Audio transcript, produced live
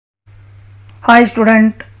Hi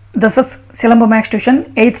student, this is Silamba Max Tuition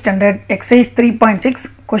 8th standard exercise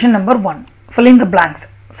 3.6 question number 1. Fill in the blanks.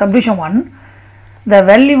 Subdivision 1. The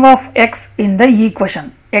value of x in the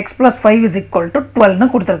equation x plus 5 is equal to 12 nu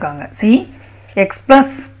kuduthirukanga. See, x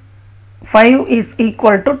plus 5 is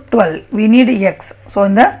equal to 12. We need x. So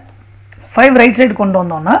in the 5 right side kondu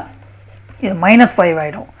vandona இது minus 5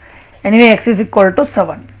 ஆயிடும். Anyway x is equal to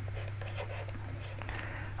 7.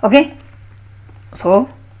 Okay, so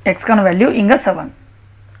x kana value inga 7.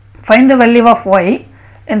 Find the value of y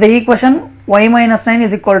in the equation y minus 9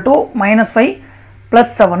 is equal to minus 5 plus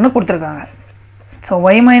 7 nu kuduthirukanga. So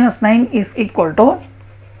y minus 9 is equal to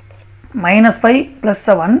minus 5 plus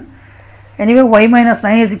 7. Anyway y minus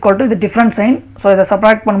 9 is equal to the different sign, so இதை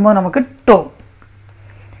subtract பண்ணும்போது நமக்கு 2.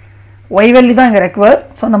 y value தான் இங்க require,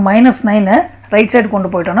 so அந்த minus 9 right side கொண்டு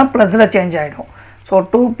போயிட்டோம்னா plus ல change ஆயிடும். So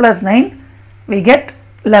 2 plus 9 we get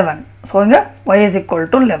 11. So இங்க y is equal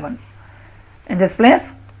to 11. In this place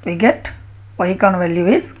we get y கான value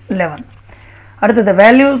is 11. அடுத்து the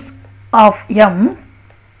values of m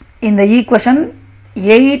in the equation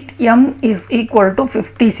 8m is equal to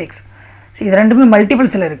 56. See இது ரெண்டுமே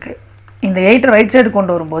மல்டிபிள்ஸ்ல இருக்கு. இந்த 8 right side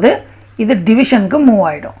கொண்டு வரும்போது இது டிவிஷனுக்கு மூவ்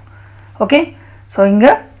ஆயிடும். ஓகே, ஸோ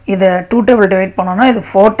இங்கே இதை 2 டேபிள் டிவைட் பண்ணோம்னா இது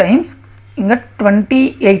 4 டைம்ஸ், இங்கே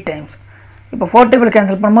 28 டைம்ஸ். இப்போ 4 டேபிள்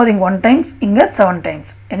கேன்சல் பண்ணும்போது இங்கே 1 டைம்ஸ், இங்கே 7 times.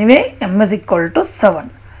 Anyway m is equal to 7.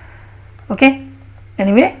 Okay,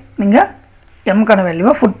 anyway நீங்கள் mக்கான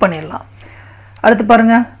வேல்யூவை புட் பண்ணிடலாம். அடுத்து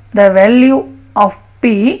பாருங்கள், the value of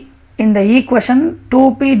p in the equation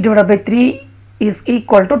 2p divided by 3 is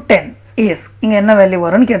equal to 10 is இங்கே என்ன வேல்யூ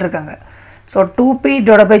வரும்னு கேட்டிருக்காங்க. So 2p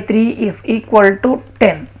divided by 3 is equal to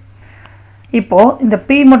 10. இப்போது இந்த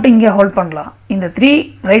p மட்டும் இங்கே ஹோல்ட் பண்ணலாம். இந்த 3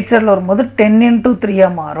 ரைட் சைடில் வரும்போது 10 into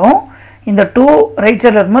 3 மாறும். இந்த 2 ரைட்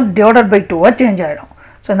சைடில் வரும்போது டிவைடட் பை 2 சேஞ்ச் ஆகிடும்.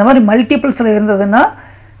 ஸோ இந்த மாதிரி மல்டிபிள்ஸில் இருந்ததுன்னா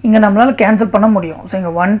இங்கே நம்மளால் கேன்சல் பண்ண முடியும். ஸோ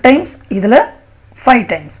இங்கே 1 டைம்ஸ், இதில் 5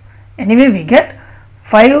 times. Anyway we get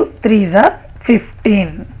 5 3s are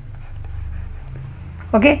 15.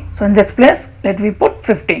 Okay, so in this place let we put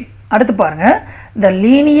 15. அடுத்து பாருங்க, the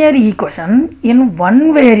linear equation in one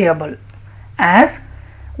variable as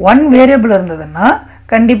one variable இருந்ததுன்னா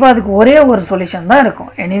கண்டிப்பா அதுக்கு ஒரே ஒரு சொல்யூஷன் தான்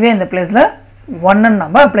இருக்கும். எனிவே இந்த பிளேஸ்ல 1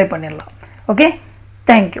 நம்ம அப்ளை பண்ணிடலாம். Okay,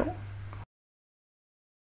 thank you.